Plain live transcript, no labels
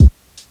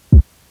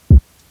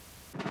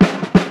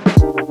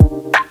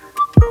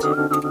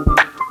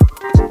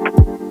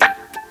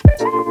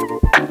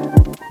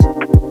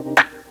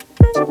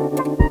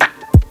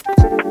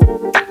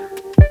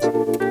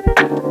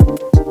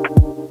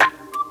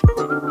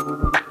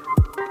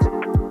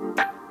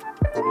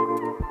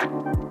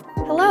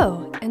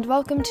and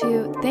welcome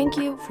to Thank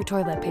You for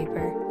Toilet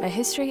Paper, a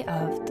history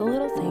of the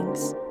little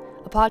things,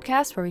 a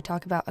podcast where we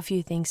talk about a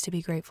few things to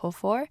be grateful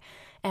for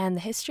and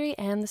the history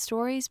and the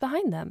stories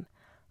behind them.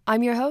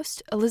 I'm your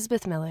host,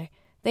 Elizabeth Miller.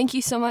 Thank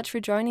you so much for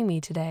joining me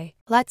today.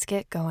 Let's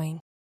get going.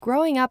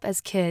 Growing up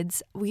as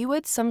kids, we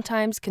would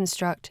sometimes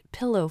construct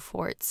pillow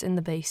forts in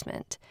the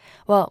basement.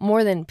 Well,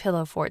 more than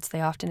pillow forts,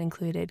 they often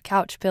included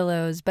couch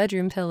pillows,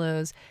 bedroom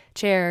pillows,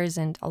 chairs,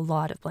 and a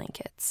lot of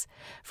blankets.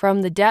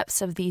 From the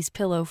depths of these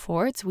pillow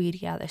forts, we'd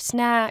gather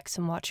snacks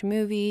and watch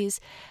movies.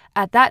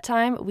 At that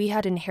time, we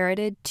had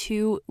inherited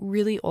two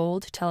really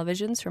old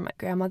televisions from my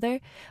grandmother,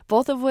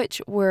 both of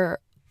which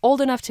were old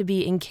enough to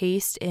be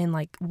encased in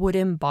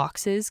wooden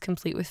boxes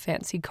complete with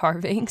fancy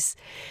carvings.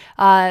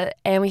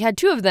 And we had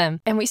two of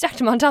them and we stacked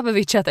them on top of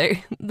each other.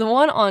 The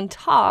one on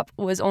top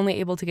was only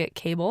able to get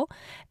cable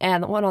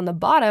and the one on the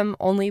bottom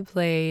only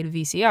played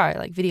VCR,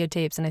 like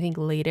videotapes, and I think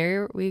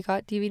later we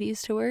got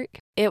DVDs to work.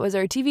 It was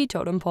our TV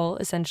totem pole,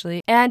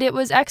 essentially, and it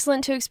was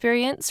excellent to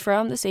experience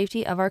from the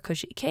safety of our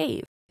cushy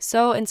cave.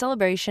 So in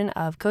celebration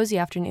of cozy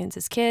afternoons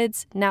as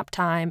kids, nap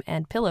time,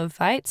 and pillow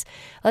fights,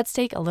 let's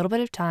take a little bit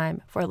of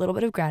time for a little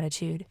bit of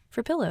gratitude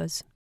for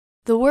pillows.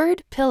 The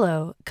word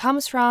pillow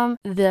comes from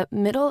the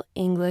Middle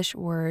English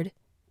word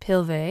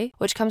pilve,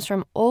 which comes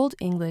from Old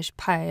English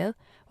pile,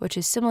 which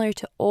is similar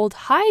to Old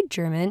High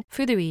German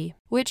fudui,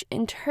 which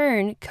in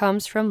turn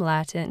comes from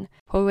Latin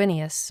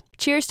povenius.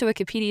 Cheers to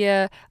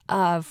Wikipedia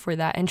for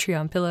that entry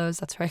on pillows.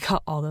 That's where I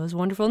got all those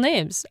wonderful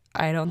names.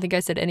 I don't think I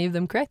said any of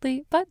them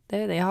correctly, but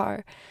there they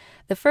are.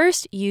 The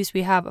first use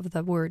we have of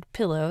the word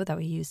pillow that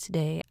we use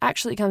today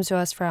actually comes to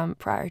us from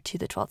prior to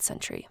the 12th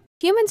century.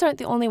 Humans aren't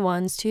the only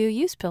ones to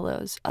use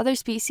pillows. Other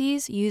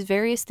species use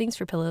various things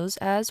for pillows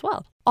as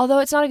well. Although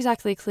it's not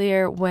exactly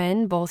clear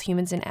when both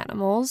humans and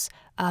animals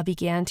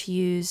began to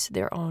use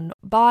their own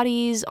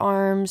bodies,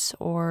 arms,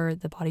 or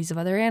the bodies of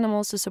other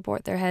animals to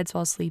support their heads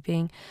while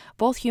sleeping,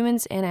 both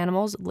humans and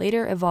animals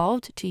later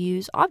evolved to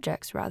use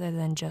objects rather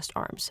than just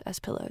arms as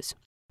pillows.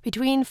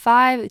 Between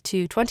 5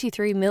 to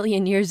 23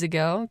 million years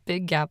ago,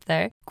 big gap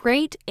there,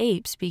 great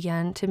apes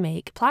began to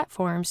make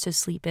platforms to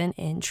sleep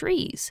in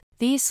trees.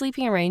 These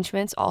sleeping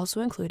arrangements also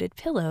included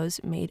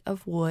pillows made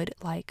of wood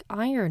like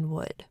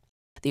ironwood.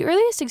 The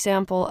earliest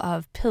example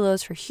of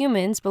pillows for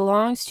humans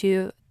belongs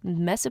to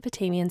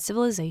Mesopotamian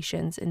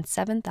civilizations in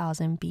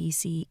 7000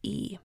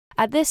 BCE.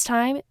 At this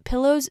time,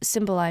 pillows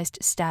symbolized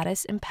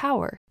status and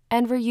power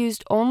and were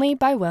used only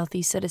by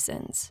wealthy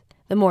citizens.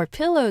 The more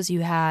pillows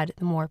you had,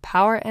 the more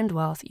power and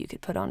wealth you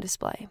could put on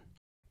display.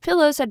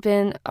 Pillows had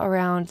been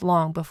around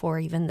long before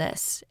even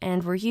this,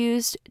 and were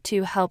used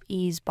to help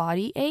ease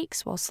body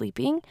aches while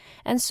sleeping,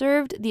 and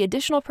served the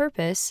additional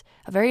purpose,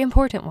 a very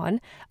important one,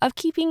 of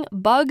keeping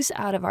bugs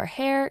out of our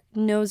hair,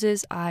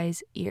 noses,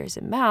 eyes, ears,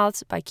 and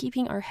mouths by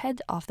keeping our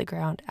head off the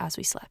ground as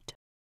we slept.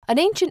 An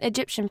ancient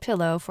Egyptian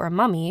pillow for a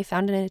mummy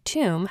found in a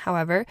tomb,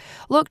 however,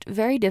 looked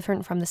very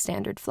different from the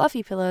standard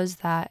fluffy pillows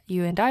that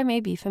you and I may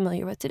be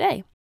familiar with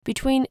today.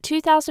 Between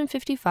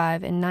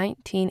 2055 and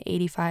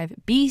 1985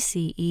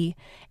 BCE,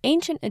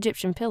 ancient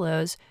Egyptian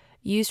pillows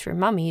used for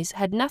mummies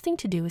had nothing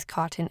to do with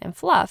cotton and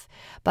fluff,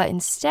 but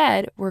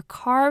instead were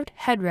carved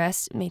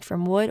headrests made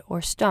from wood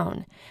or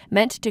stone,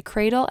 meant to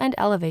cradle and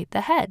elevate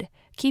the head,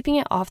 keeping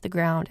it off the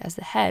ground as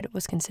the head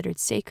was considered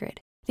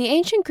sacred. The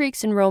ancient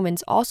Greeks and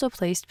Romans also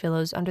placed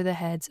pillows under the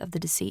heads of the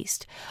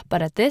deceased,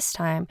 but at this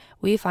time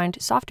we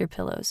find softer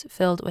pillows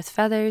filled with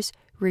feathers,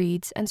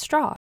 reeds, and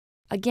straw.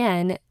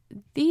 Again,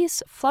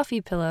 these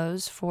fluffy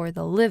pillows, for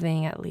the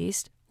living at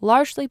least,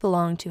 largely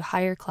belonged to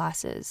higher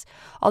classes.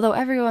 Although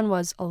everyone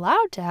was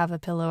allowed to have a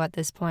pillow at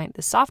this point,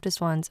 the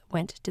softest ones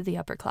went to the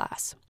upper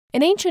class.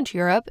 In ancient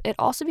Europe, it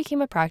also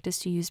became a practice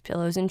to use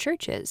pillows in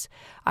churches,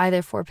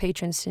 either for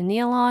patrons to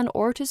kneel on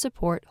or to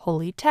support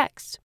holy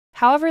texts.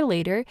 However,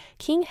 later,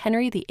 King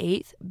Henry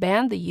VIII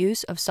banned the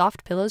use of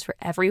soft pillows for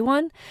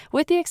everyone,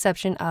 with the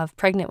exception of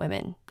pregnant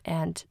women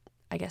and,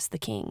 I guess, the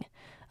king.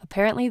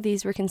 Apparently,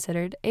 these were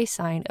considered a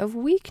sign of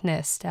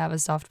weakness to have a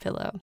soft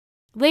pillow.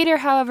 Later,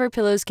 however,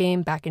 pillows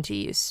came back into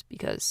use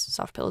because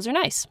soft pillows are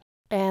nice.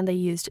 And they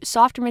used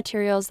softer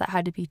materials that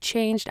had to be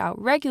changed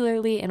out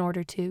regularly in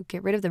order to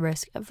get rid of the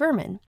risk of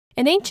vermin.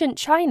 In ancient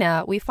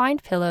China, we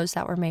find pillows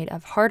that were made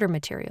of harder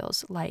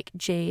materials like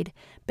jade,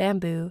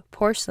 bamboo,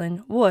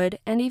 porcelain, wood,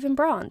 and even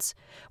bronze,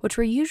 which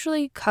were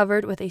usually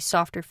covered with a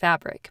softer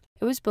fabric.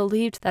 It was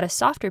believed that a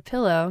softer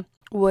pillow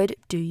would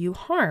do you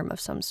harm of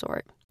some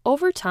sort.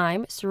 Over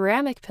time,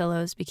 ceramic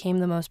pillows became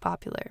the most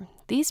popular.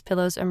 These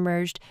pillows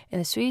emerged in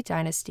the Sui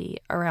dynasty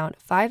around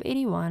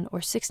 581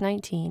 or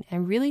 619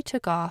 and really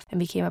took off and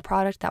became a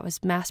product that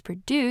was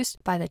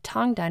mass-produced by the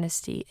Tang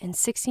dynasty in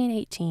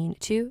 1618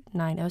 to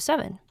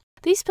 907.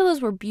 These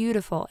pillows were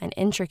beautiful and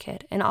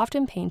intricate and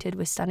often painted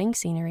with stunning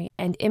scenery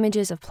and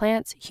images of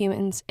plants,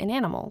 humans, and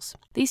animals.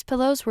 These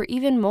pillows were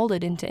even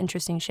molded into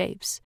interesting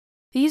shapes.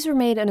 These were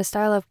made in a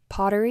style of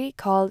pottery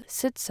called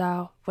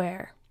sitsao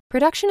ware.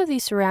 Production of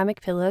these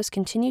ceramic pillows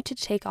continued to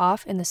take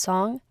off in the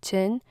Song,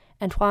 Qin,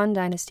 and Huan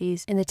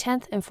dynasties in the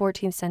 10th and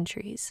 14th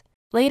centuries.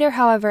 Later,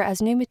 however,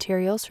 as new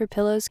materials for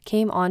pillows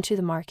came onto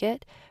the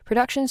market,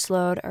 production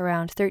slowed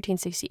around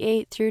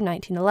 1368 through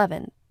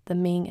 1911, the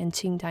Ming and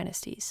Qing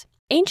dynasties.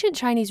 Ancient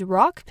Chinese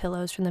rock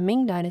pillows from the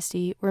Ming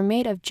dynasty were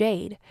made of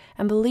jade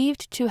and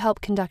believed to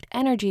help conduct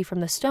energy from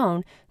the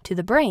stone to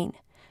the brain.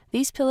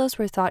 These pillows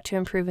were thought to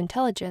improve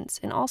intelligence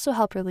and also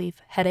help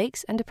relieve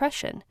headaches and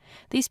depression.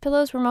 These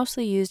pillows were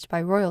mostly used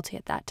by royalty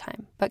at that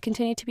time, but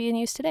continue to be in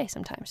use today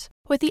sometimes.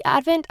 With the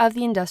advent of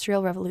the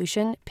Industrial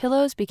Revolution,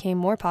 pillows became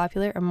more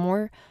popular and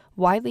more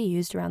widely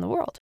used around the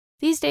world.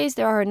 These days,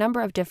 there are a number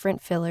of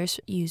different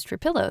fillers used for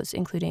pillows,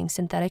 including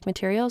synthetic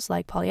materials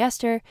like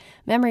polyester,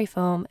 memory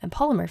foam, and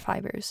polymer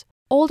fibers.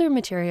 Older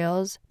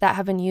materials that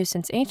have been used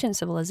since ancient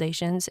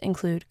civilizations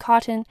include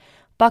cotton,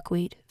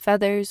 buckwheat,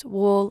 feathers,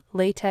 wool,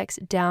 latex,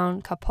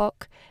 down,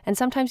 kapok, and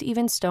sometimes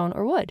even stone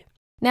or wood.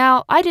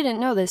 Now, I didn't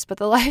know this, but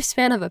the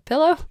lifespan of a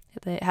pillow,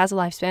 it has a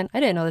lifespan.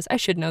 I didn't know this. I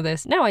should know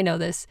this. Now I know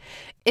this.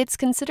 It's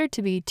considered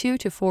to be 2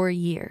 to 4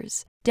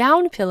 years.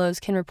 Down pillows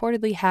can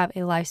reportedly have a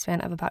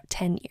lifespan of about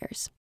 10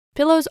 years.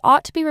 Pillows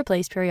ought to be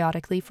replaced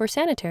periodically for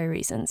sanitary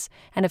reasons,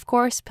 and of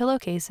course,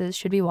 pillowcases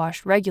should be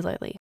washed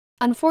regularly.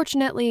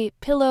 Unfortunately,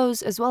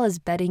 pillows, as well as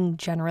bedding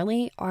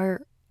generally,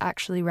 are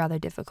actually rather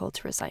difficult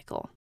to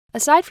recycle.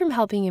 Aside from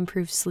helping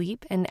improve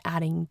sleep and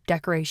adding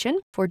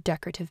decoration for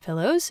decorative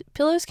pillows,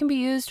 pillows can be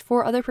used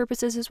for other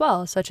purposes as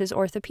well, such as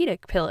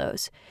orthopedic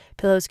pillows.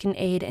 Pillows can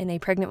aid in a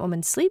pregnant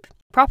woman's sleep.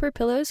 Proper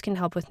pillows can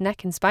help with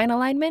neck and spine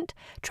alignment.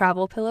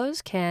 Travel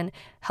pillows can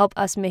help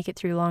us make it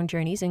through long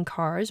journeys in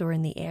cars or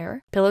in the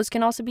air. Pillows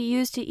can also be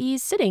used to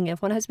ease sitting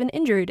if one has been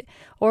injured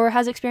or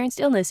has experienced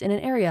illness in an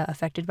area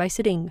affected by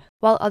sitting,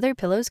 while other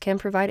pillows can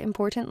provide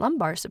important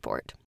lumbar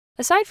support.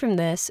 Aside from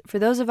this, for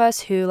those of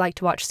us who like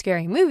to watch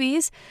scary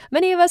movies,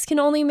 many of us can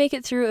only make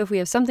it through if we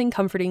have something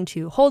comforting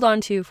to hold on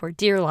to for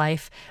dear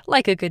life,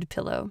 like a good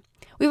pillow.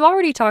 We've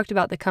already talked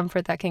about the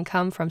comfort that can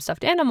come from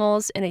stuffed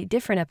animals in a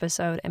different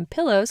episode, and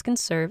pillows can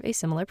serve a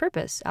similar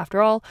purpose.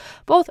 After all,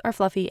 both are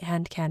fluffy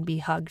and can be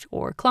hugged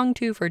or clung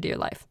to for dear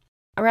life.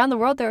 Around the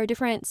world, there are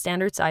different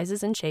standard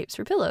sizes and shapes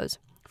for pillows,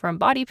 from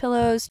body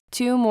pillows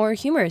to more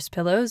humorous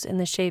pillows in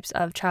the shapes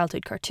of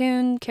childhood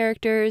cartoon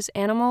characters,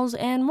 animals,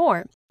 and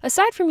more.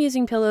 Aside from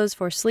using pillows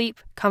for sleep,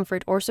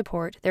 comfort, or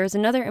support, there is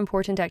another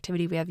important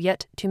activity we have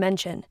yet to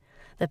mention: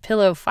 the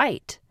pillow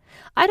fight.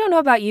 I don't know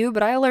about you,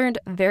 but I learned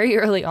very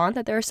early on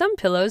that there are some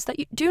pillows that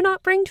you do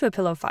not bring to a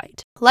pillow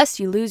fight, lest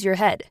you lose your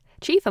head.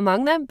 Chief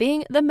among them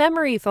being the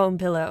memory foam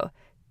pillow.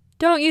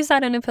 Don't use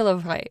that in a pillow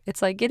fight.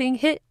 It's like getting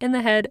hit in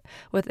the head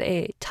with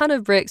a ton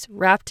of bricks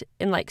wrapped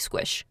in like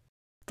squish.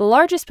 The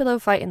largest pillow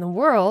fight in the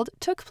world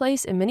took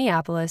place in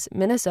Minneapolis,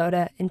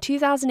 Minnesota in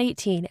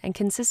 2018 and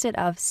consisted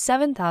of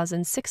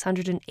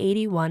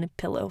 7,681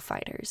 pillow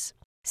fighters.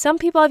 Some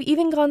people have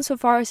even gone so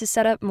far as to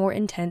set up more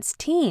intense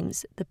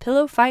teams. The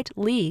Pillow Fight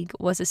League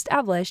was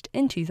established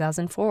in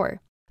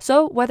 2004.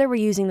 So whether we're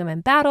using them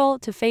in battle,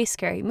 to face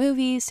scary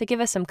movies, to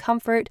give us some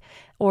comfort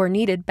or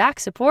needed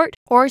back support,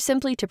 or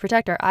simply to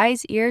protect our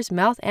eyes, ears,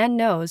 mouth, and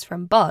nose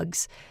from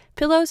bugs,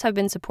 pillows have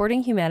been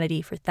supporting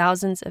humanity for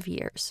thousands of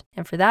years.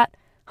 And for that,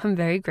 I'm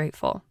very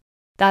grateful.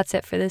 That's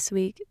it for this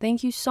week.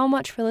 Thank you so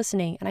much for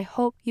listening, and I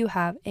hope you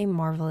have a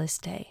marvelous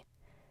day.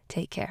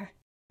 Take care.